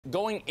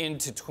going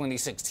into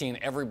 2016,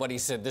 everybody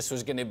said this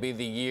was going to be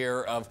the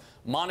year of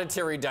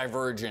monetary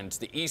divergence.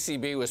 The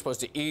ECB was supposed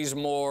to ease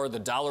more. The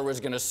dollar was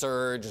going to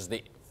surge as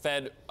the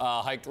Fed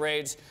hiked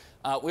rates.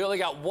 We only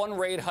got one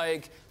rate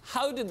hike.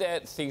 How did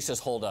that thesis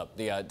hold up,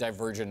 the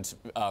divergence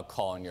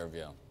call, in your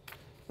view?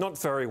 Not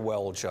very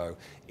well, Joe.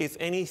 If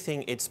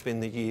anything, it's been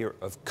the year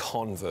of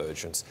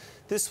convergence.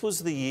 This was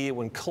the year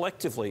when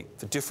collectively,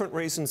 for different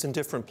reasons in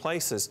different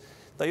places,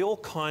 they all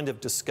kind of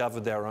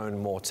discovered their own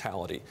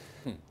mortality.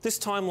 This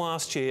time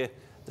last year,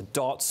 the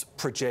dots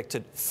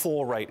projected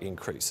 4 rate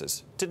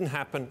increases. Didn't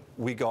happen,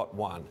 we got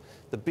 1.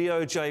 The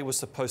BOJ was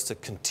supposed to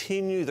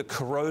continue the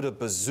Kuroda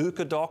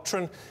bazooka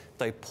doctrine.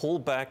 They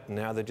pulled back,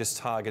 now they're just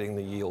targeting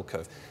the yield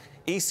curve.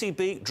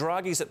 ECB,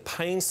 Draghi's at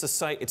pains to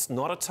say it's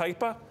not a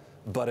taper,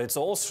 but it's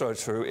also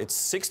true it's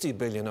 60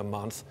 billion a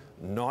month,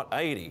 not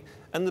 80.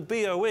 And the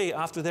BOE,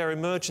 after their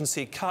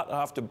emergency cut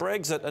after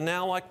Brexit, are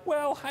now like,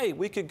 well, hey,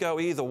 we could go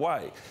either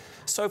way.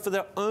 So for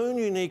their own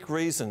unique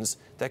reasons,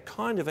 they're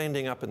kind of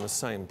ending up in the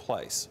same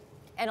place.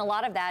 And a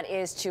lot of that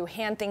is to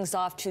hand things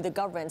off to the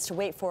governments, to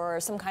wait for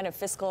some kind of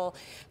fiscal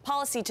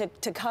policy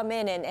to come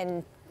in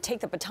and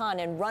take the baton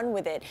and run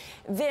with it.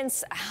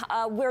 Vince,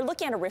 we're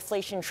looking at a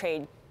reflation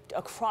trade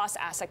across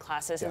asset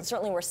classes, and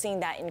certainly we're seeing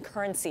that in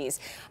currencies.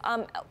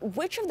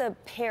 Which of the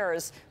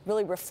pairs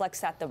really reflects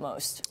that the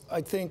most?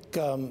 I think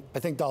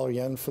dollar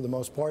yen, for the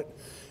most part,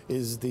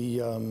 is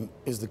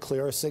the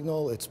clearest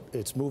signal.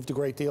 It's moved a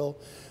great deal.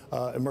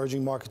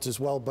 Emerging markets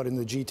as well, but in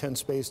the G10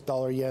 space,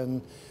 dollar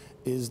yen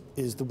is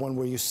the one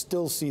where you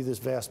still see this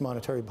vast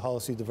monetary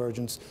policy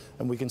divergence,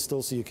 and we can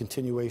still see a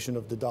continuation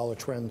of the dollar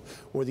trend,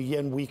 or the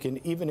yen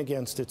weaken even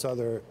against its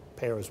other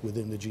pairs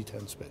within the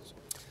G10 space.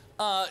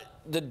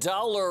 The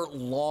dollar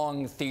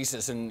long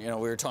thesis, and we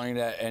were talking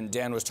to, and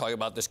Dan was talking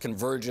about this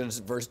convergence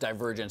versus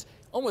divergence.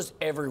 Almost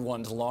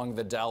everyone's long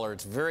the dollar.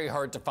 It's very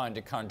hard to find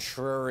a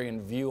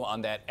contrarian view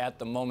on that at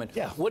the moment.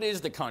 Yeah. What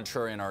is the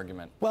contrarian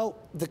argument? Well,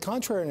 the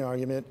contrarian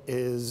argument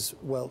is,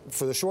 well,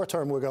 for the short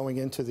term, we're going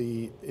into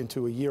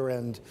a year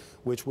end,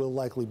 which will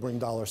likely bring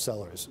dollar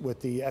sellers. With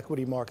the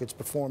equity markets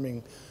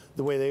performing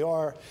the way they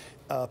are,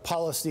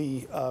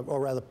 policy,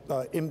 or rather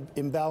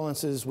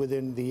imbalances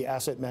within the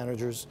asset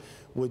managers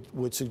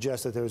would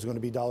suggest that there's going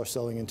to be dollar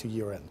selling into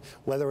year end.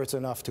 Whether it's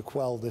enough to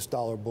quell this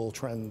dollar bull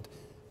trend,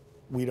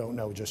 we don't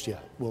know just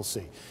yet. We'll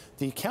see.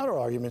 The counter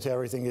argument to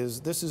everything is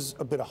this is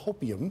a bit of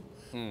hopium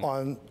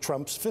on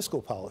Trump's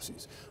fiscal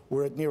policies.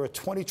 We're at near a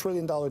 $20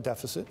 trillion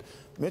deficit.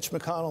 Mitch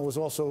McConnell was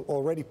also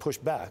already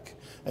pushed back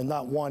and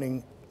not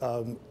wanting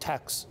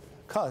tax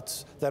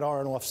cuts that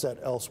aren't offset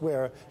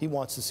elsewhere. He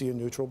wants to see a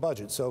neutral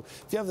budget. So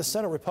if you have the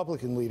Senate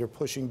Republican leader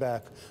pushing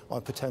back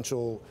on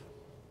potential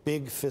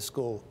big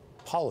fiscal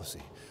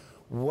policy,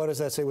 what does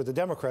that say what the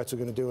Democrats are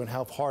going to do, and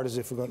how hard is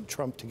it for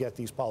Trump to get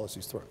these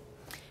policies through?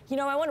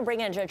 I want to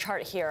bring in a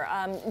chart here.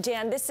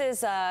 Dan, this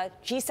is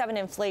G7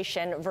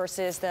 inflation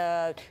versus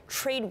the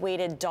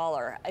trade-weighted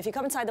dollar. If you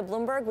come inside the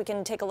Bloomberg, we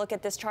can take a look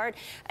at this chart.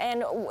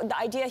 And the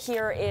idea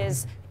here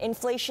is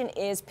inflation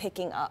is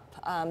picking up.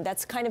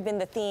 That's kind of been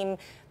the theme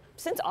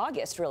since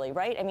August, really,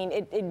 right? I mean,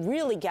 it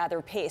really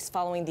gathered pace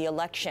following the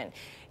election.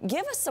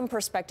 Give us some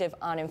perspective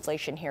on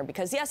inflation here,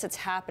 because, yes, it's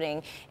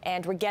happening,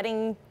 and we're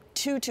getting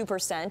to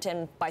 2%,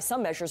 and by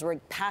some measures, we're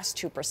past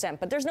 2%.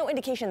 But there's no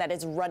indication that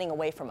it's running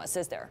away from us,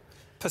 is there?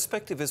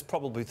 Perspective is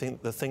probably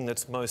the thing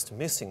that's most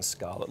missing,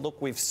 Scarlett.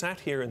 Look, we've sat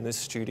here in this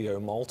studio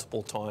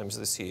multiple times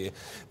this year,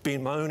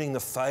 bemoaning the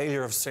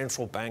failure of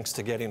central banks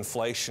to get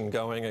inflation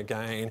going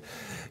again,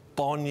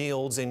 bond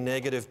yields in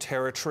negative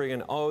territory,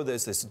 and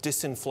there's this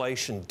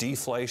disinflation,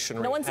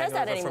 deflationary. No one says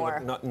that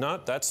anymore. No,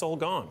 that's all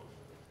gone.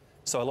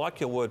 So I like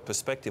your word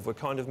perspective. We're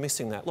kind of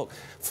missing that. Look,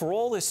 for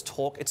all this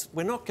talk,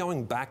 we're not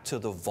going back to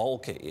the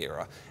Volcker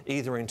era,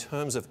 either in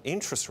terms of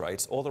interest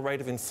rates or the rate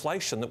of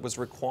inflation that was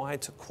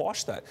required to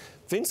quash that.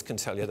 Vince can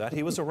tell you that.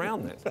 He was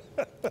around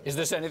then. Is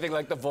this anything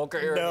like the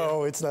Volcker era?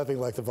 No, it's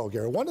nothing like the Volcker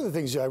era. One of the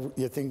things I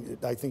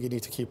think you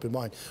need to keep in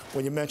mind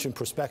when you mention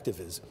perspective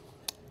is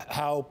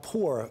how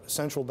poor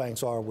central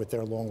banks are with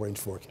their long-range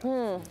forecast.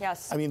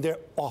 Yes. I mean, they're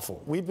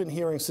awful. We've been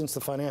hearing since the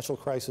financial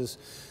crisis,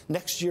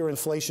 next year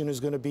inflation is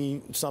going to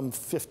be some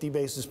 50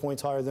 basis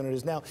points higher than it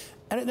is now,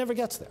 and it never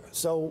gets there.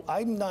 So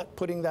I'm not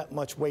putting that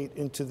much weight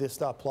into this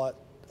dot plot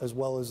as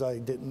well as I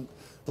didn't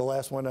the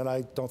last one, and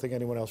I don't think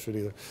anyone else should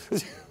either.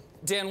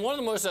 Dan, one of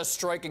the most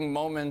striking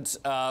moments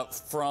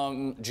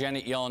from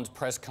Janet Yellen's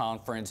press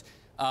conference,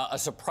 a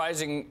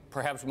surprising,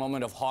 perhaps,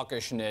 moment of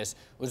hawkishness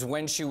was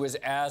when she was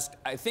asked,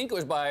 I think it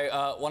was by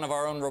one of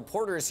our own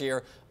reporters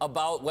here,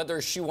 about whether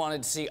she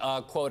wanted to see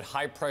a, quote,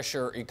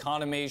 high-pressure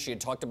economy. She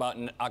had talked about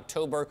in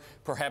October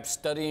perhaps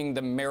studying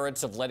the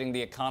merits of letting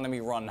the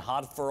economy run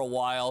hot for a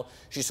while.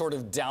 She sort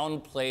of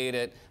downplayed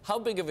it. How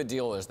big of a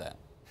deal is that?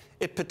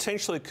 It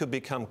potentially could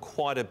become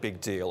quite a big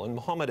deal, and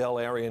Mohamed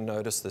El-Arian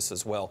noticed this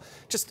as well.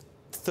 Just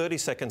 30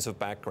 seconds of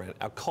background.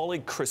 Our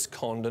colleague Chris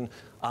Condon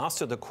asked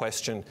her the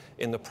question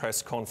in the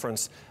press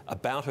conference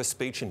about her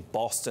speech in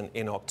Boston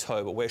in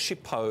October, where she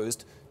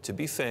posed, to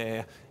be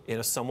fair, in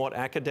a somewhat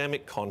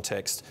academic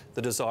context,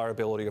 the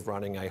desirability of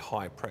running a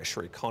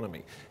high-pressure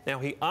economy. Now,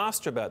 he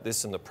asked her about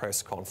this in the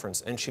press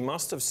conference, and she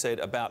must have said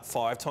about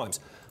 5 times,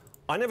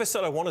 I never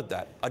said I wanted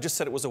that. I just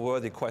said it was a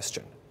worthy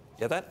question.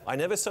 Yeah, that? I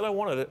never said I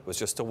wanted it. It was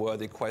just a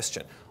worthy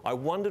question. I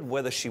wondered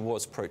whether she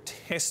was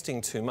protesting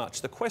too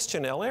much. The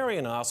question El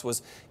Arian asked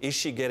was, is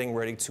she getting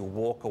ready to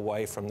walk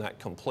away from that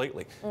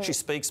completely? She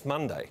speaks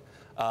Monday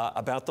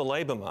about the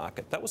labour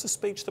market. That was a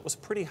speech that was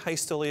pretty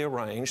hastily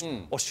arranged,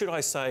 or should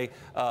I say,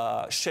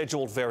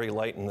 scheduled very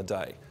late in the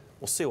day.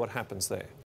 We'll see what happens there.